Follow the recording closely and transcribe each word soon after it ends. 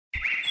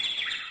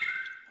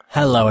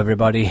Hello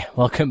everybody,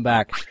 welcome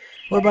back.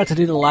 We're about to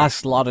do the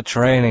last lot of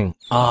training.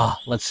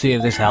 Let's see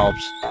if this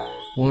helps.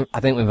 I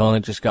think we've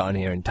only just gotten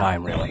here in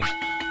time, really.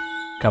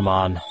 Come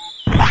on.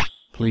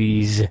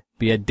 Please,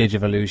 be a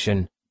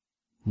Digivolution,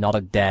 not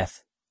a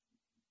death.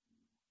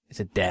 It's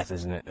a death,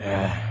 isn't it?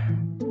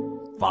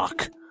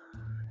 Fuck.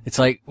 It's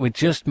like, we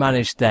just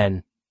managed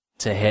then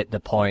to hit the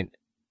point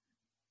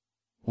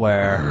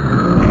where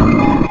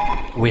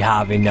we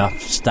have enough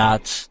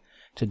stats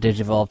to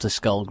Digivolve to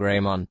Skull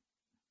Greymon.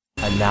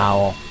 And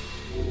now,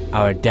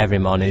 our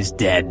devimon is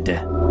dead.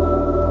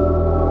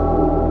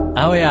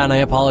 Oh yeah, and I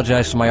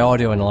apologize for my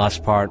audio in the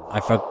last part.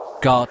 I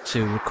forgot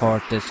to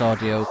record this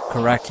audio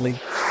correctly,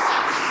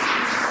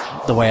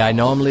 the way I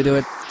normally do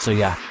it, so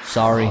yeah,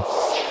 sorry.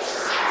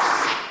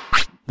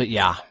 But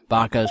yeah,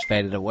 Barco's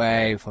faded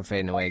away. For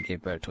fading away,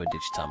 gave birth to a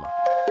Digitama.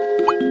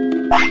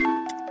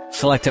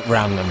 Select at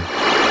random.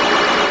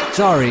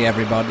 Sorry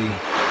everybody.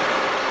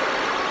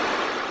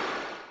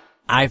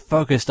 I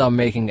focused on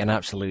making an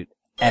absolute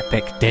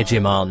epic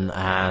Digimon,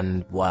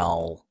 and,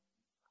 well,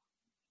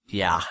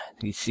 yeah,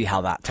 you see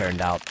how that turned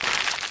out.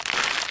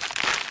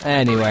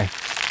 Anyway,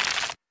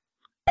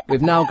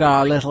 we've now got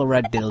our little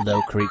red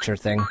dildo creature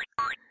thing,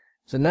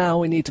 so now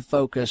we need to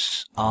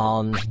focus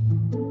on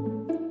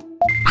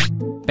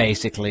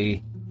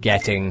basically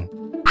getting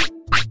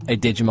a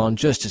Digimon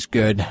just as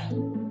good,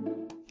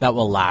 that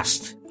will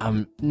last.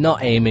 I'm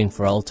not aiming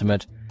for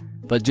ultimate,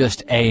 but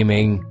just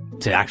aiming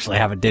to actually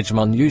have a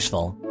Digimon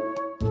useful.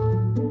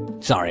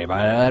 Sorry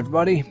about it,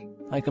 everybody.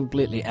 I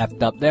completely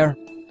effed up there.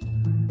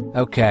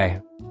 Okay.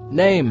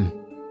 Name.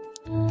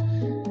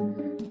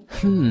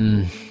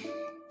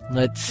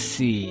 Let's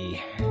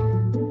see.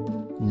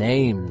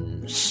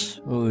 Names.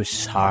 Ooh,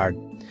 it's hard.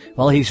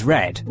 Well, he's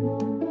red.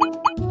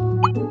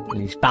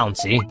 And he's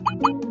bouncy.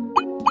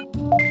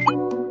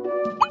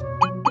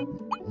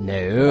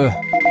 No.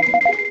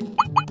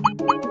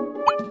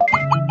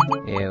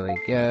 Here we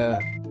go.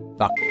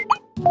 Fuck.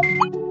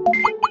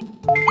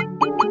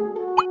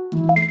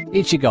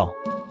 Ichigo.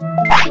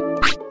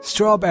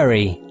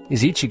 Strawberry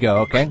is Ichigo,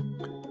 okay.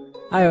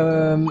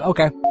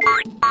 Okay.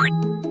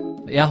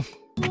 Yeah.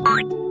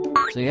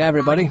 So yeah,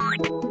 everybody.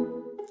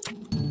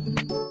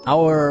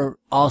 Our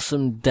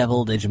awesome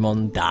devil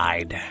Digimon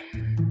died.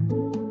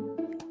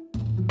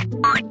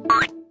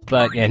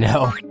 But, you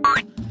know,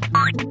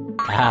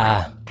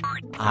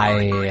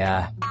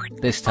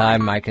 this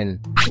time I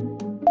can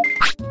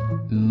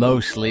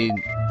mostly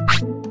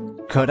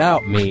cut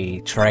out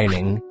me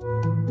training.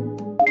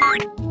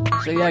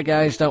 So yeah,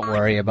 guys, don't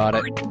worry about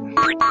it.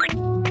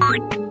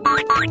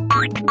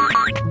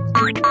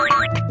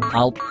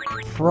 I'll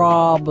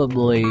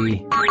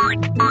probably,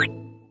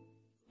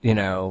 you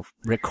know,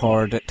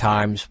 record at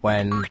times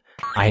when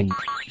I'm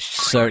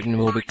certain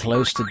we'll be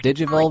close to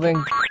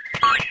Digivolving.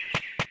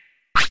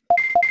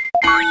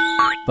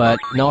 But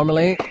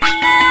normally...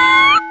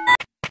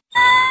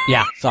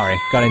 Yeah, sorry,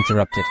 got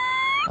interrupted.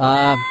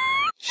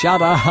 Shut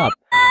up!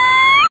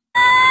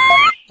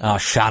 Oh,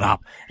 shut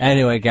up.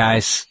 Anyway,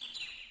 guys,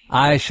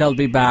 I shall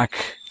be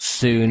back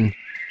soon.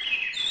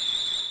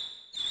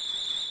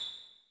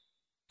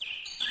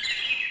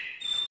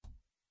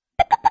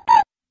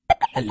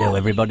 Hello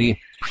everybody,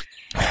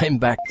 I'm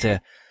back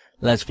to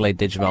Let's Play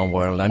Digimon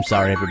World. I'm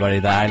sorry everybody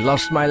that I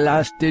lost my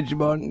last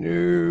Digimon.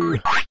 No.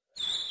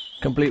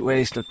 Complete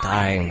waste of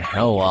time.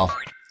 Oh well.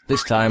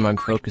 This time I'm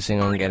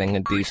focusing on getting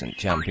a decent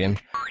champion.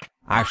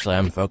 Actually,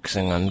 I'm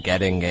focusing on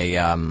getting a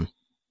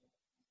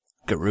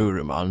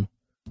Garurumon,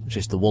 which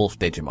is the wolf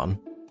Digimon.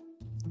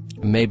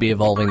 Maybe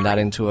evolving that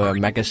into a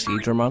Mega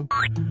Seedramon.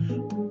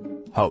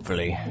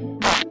 Hopefully.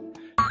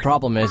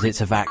 Problem is,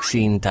 it's a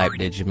vaccine type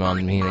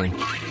Digimon, meaning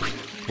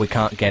we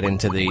can't get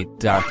into the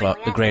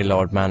Grey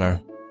Lord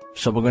Manor,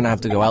 so we're gonna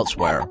have to go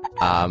elsewhere.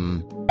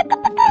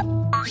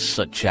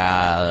 Such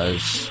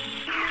as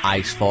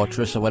Ice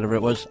Fortress or whatever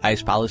it was,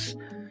 Ice Palace.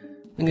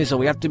 Thing is, so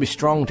we have to be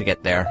strong to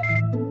get there.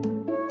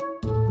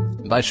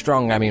 By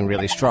strong, I mean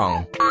really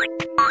strong.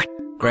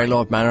 Grey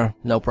Lord Manor,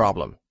 no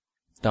problem.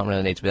 Don't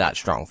really need to be that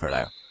strong for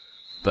that.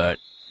 But,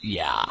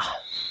 yeah.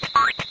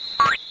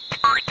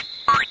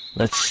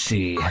 Let's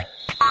see.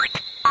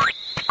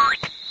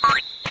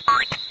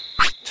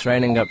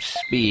 Training up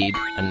speed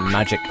and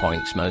magic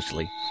points,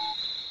 mostly.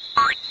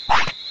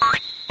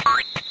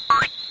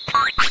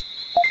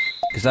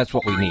 Because that's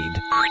what we need.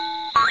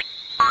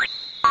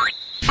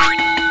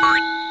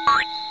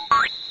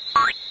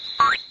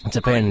 It's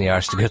a pain in the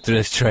arse to go through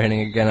this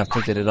training again after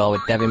I did it all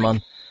with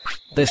Devimon.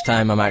 This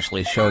time I'm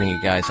actually showing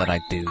you guys that I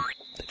do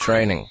the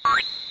training.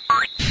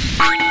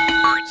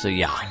 So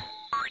yeah,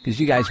 because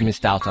you guys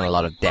missed out on a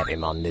lot of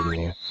Devimon, didn't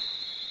you?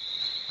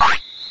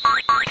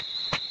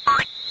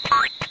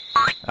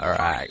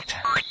 Alright.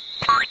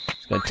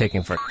 It's gonna take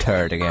him for a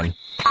turd again.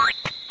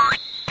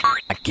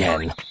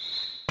 Again.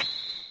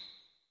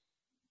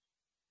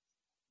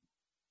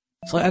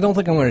 So I don't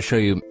think I'm gonna show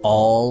you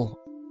all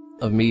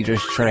of me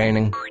just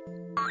training,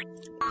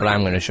 but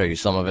I'm gonna show you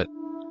some of it.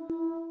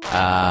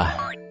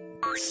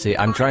 See,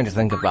 I'm trying to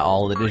think about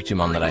all the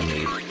Digimon that I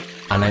need,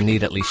 and I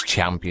need at least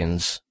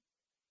champions.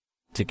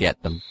 to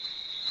get them.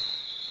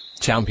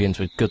 Champions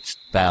with good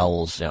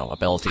spells, you know,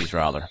 abilities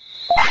rather.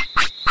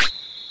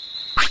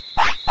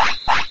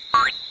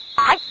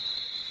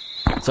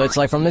 So it's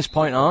like from this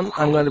point on,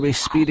 I'm going to be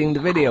speeding the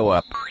video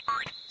up.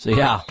 So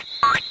yeah,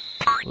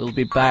 we'll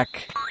be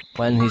back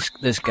when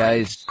this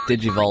guy's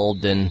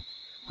digivolved and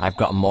I've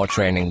got more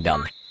training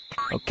done.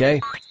 Okay?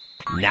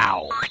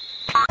 Now!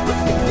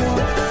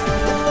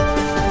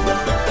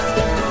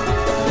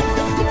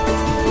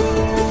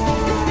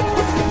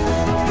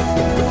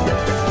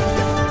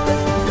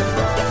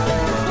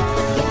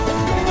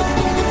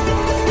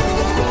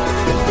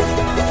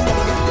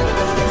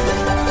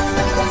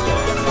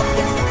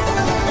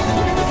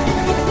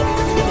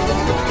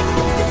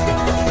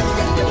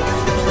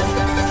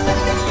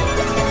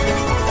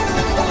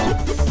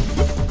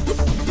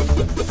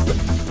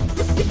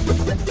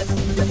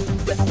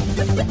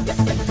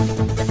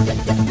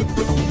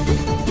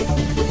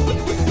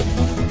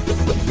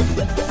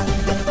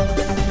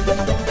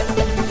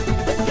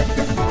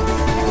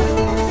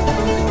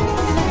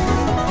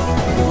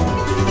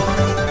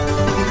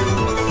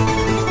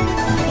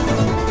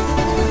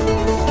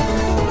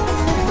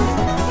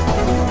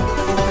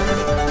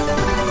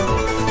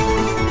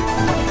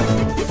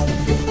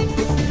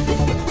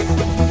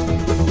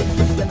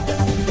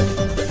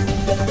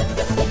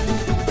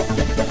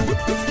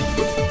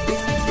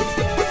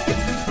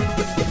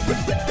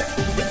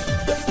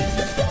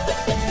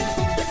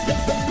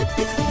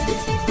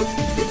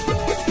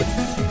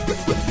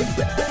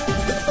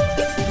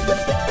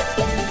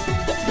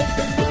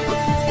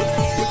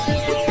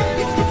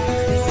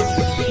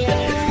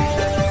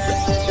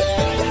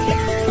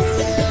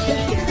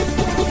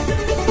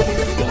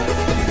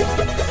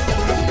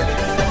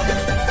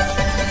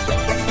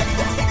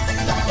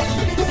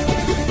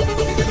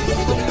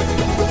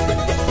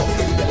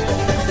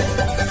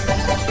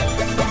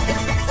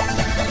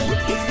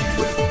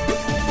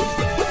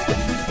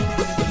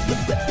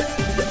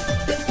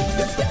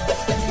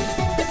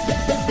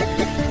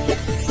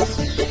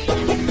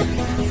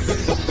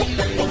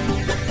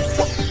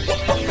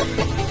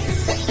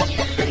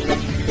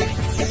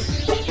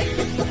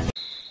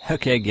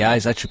 Okay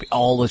guys, that should be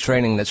all the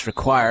training that's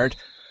required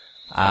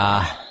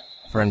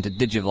for him to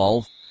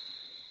digivolve.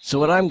 So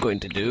what I'm going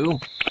to do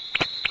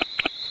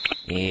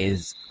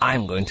is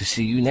I'm going to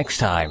see you next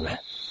time,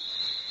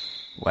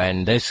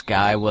 when this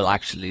guy will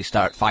actually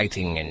start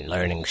fighting and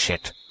learning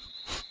shit.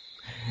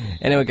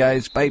 Anyway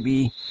guys,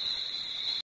 bye-bye.